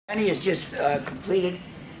Manny has just completed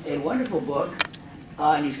a wonderful book,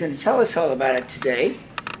 and he's going to tell us all about it today.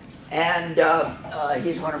 And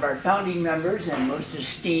he's one of our founding members and most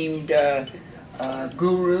esteemed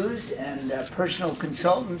gurus and personal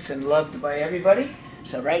consultants, and loved by everybody.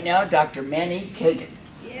 So right now, Dr. Manny Kagan.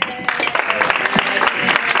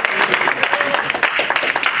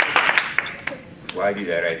 Why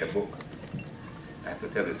did I write a book? I have to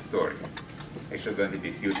tell a story. Actually, going to be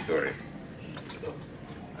a few stories.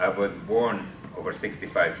 I was born over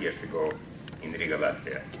 65 years ago in Riga,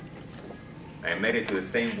 Latvia. I am married to the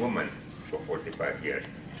same woman for 45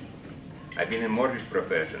 years. I've been in mortgage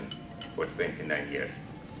profession for 29 years.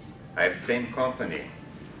 I have same company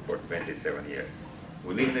for 27 years.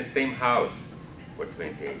 We live in the same house for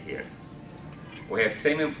 28 years. We have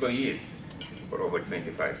same employees for over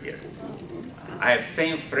 25 years. I have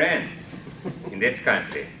same friends in this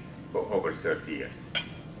country for over 30 years.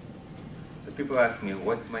 So people ask me,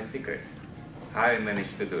 what's my secret? How I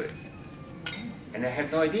managed to do it? And I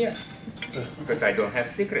have no idea, because I don't have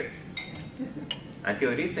secrets.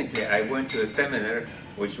 Until recently, I went to a seminar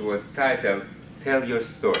which was titled, Tell Your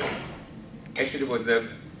Story. Actually, it was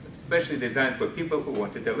specially designed for people who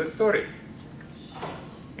want to tell a story.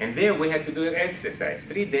 And there we had to do an exercise.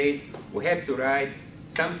 3 days, we had to write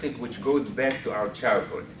something which goes back to our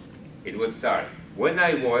childhood. It would start, when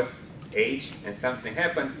I was age and something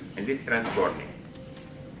happened, and this transformed me.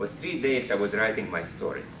 For 3 days, I was writing my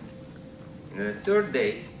stories. And on the third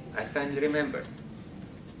day, I suddenly remembered.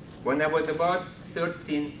 When I was about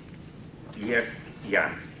 13 years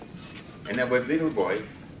young, and I was a little boy,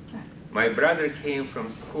 my brother came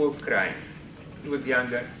from school crying. He was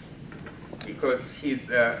younger because he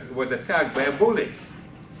was attacked by a bully.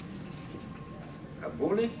 A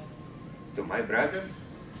bully to my brother?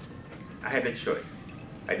 I had a choice.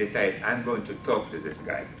 I decided I'm going to talk to this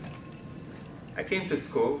guy. I came to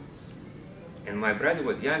school, and my brother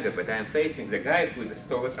was younger, but I am facing the guy who's as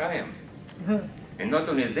tall as I am. And not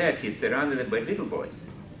only that, he's surrounded by little boys.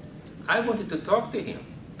 I wanted to talk to him.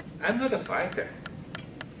 I'm not a fighter.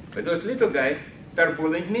 But those little guys start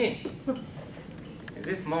bullying me. At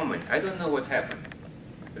this moment, I don't know what happened.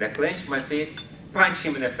 But I clenched my fist, punched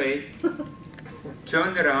him in the face,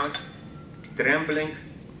 turned around, trembling,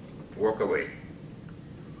 walk away.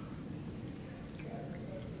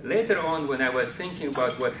 Later on, when I was thinking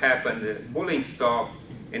about what happened, the bullying stopped,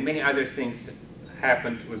 and many other things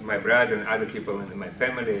happened with my brother and other people in my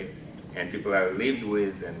family, and people I lived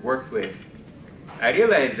with and worked with, I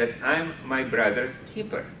realized that I'm my brother's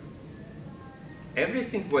keeper.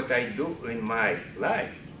 Everything what I do in my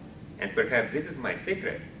life, and perhaps this is my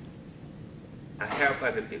secret, I help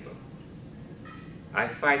other people. I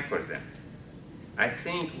fight for them. I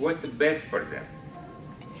think what's best for them.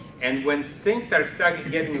 And when things are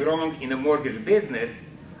getting wrong in the mortgage business,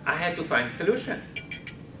 I had to find a solution.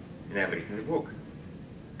 And I've written the book.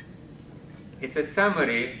 It's a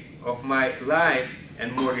summary of my life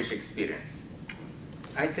and mortgage experience.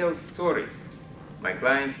 I tell stories, my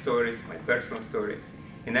clients' stories, my personal stories,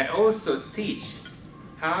 and I also teach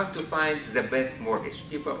how to find the best mortgage.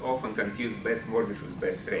 People often confuse best mortgage with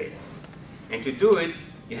best trade. And to do it,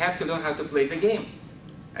 you have to learn how to play the game.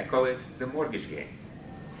 I call it the mortgage game.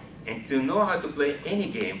 And to know how to play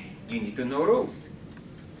any game, you need to know rules.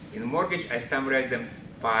 In mortgage, I summarize them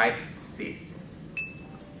 5 C's.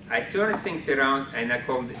 I turn things around, and I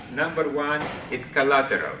call it, number 1 is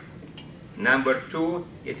collateral. Number 2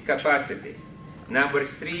 is capacity. Number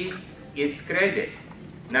 3 is credit.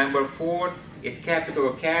 Number 4 is capital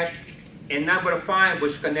or cash. And number 5,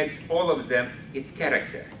 which connects all of them, is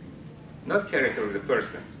character. Not character of the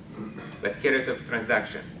person, but character of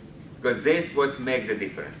transaction. Because this is what makes the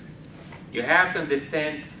difference. You have to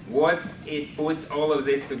understand what it puts all of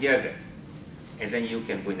this together, and then you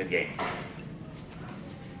can win the game.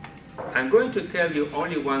 I'm going to tell you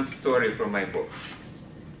only one story from my book.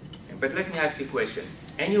 But let me ask you a question.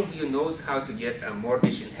 Any of you knows how to get a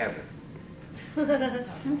mortgage in heaven?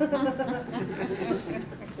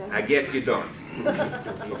 I guess you don't.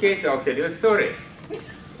 Okay, so I'll tell you a story.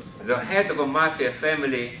 The head of a mafia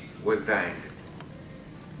family was dying.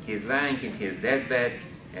 He's lying in his deathbed,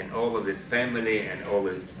 and all of his family and all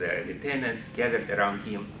his lieutenants gathered around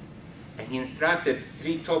him. And he instructed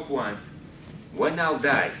 3 top ones, when I'll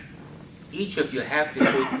die, each of you have to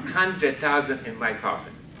put 100,000 in my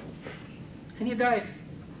coffin. And he died.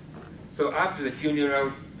 So after the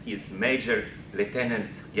funeral, his major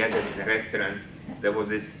lieutenants gathered in a restaurant. There was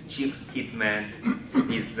this chief hitman,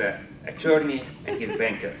 his attorney, and his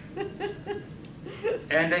banker.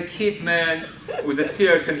 And the hitman, with the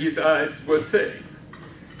tears in his eyes, was saying,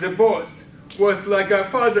 the boss was like a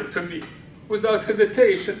father to me. Without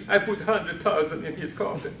hesitation, I put 100,000 in his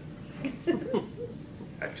coffin.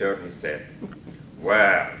 Attorney said,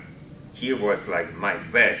 well, he was like my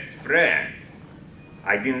best friend.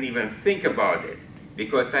 I didn't even think about it,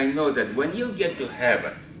 because I know that when you get to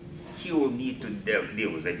heaven, he will need to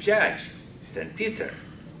deal with a judge, St. Peter.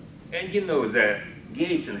 And you know the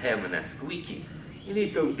gates in heaven are squeaky. A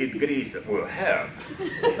little bit grease will help.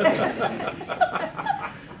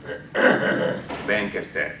 Banker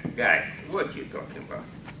said, guys, what are you talking about?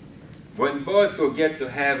 When boss will get to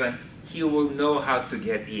heaven, he will know how to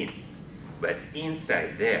get in. But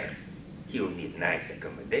inside there, he will need nice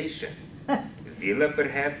accommodation. Villa,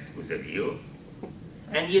 perhaps, with a view.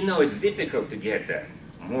 And you know it's difficult to get a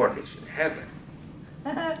mortgage in heaven.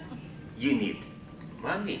 You need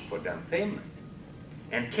money for down payment.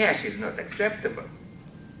 And cash is not acceptable.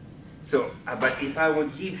 So, but if I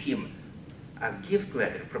would give him a gift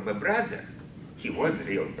letter from a brother, he was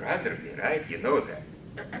real brotherly, right? You know that.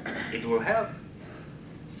 It will help.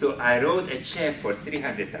 So I wrote a check for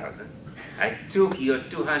 300,000. I took your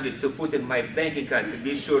 200 to put in my bank account to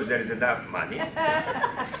be sure there is enough money.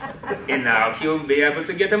 And now he'll be able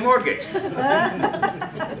to get a mortgage.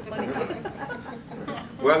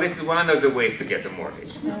 Well, this is one of the ways to get a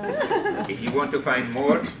mortgage. If you want to find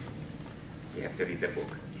more, you have to read the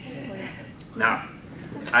book. Now,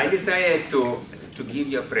 I decided to give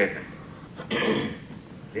you a present.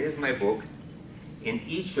 This is my book, and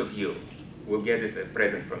each of you will get this a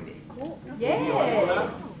present from me. Cool. Yay!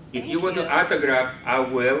 If you want to autograph, I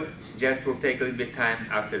will. Just will take a little bit of time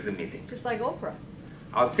after the meeting. Just like Oprah.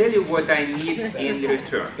 I'll tell you what I need in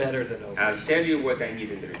return. Better than Oprah. I'll tell you what I need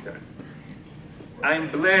in return. I'm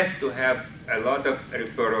blessed to have a lot of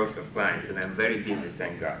referrals of clients, and I'm very busy,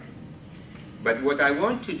 thank God. But what I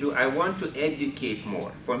want to do, I want to educate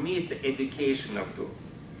more. For me, it's an educational tool.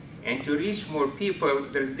 And to reach more people,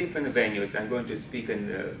 there's different venues. I'm going to speak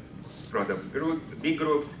in front of big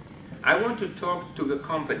groups. I want to talk to the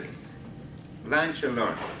companies, lunch and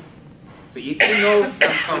learn. So if you know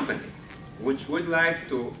some companies which would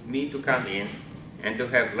like me to come in and to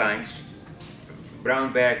have lunch,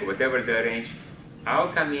 brown bag, whatever they arrange, I'll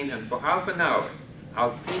come in and for half an hour,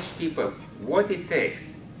 I'll teach people what it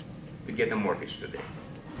takes to get a mortgage today.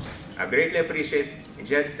 I greatly appreciate it.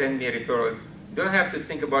 Just send me referrals. Don't have to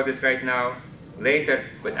think about this right now, later,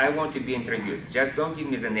 but I want to be introduced. Just don't give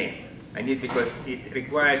me the name. I need, because it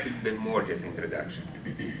requires a little bit more just introduction.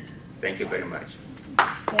 Thank you very much.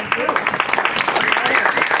 Thank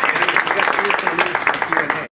you.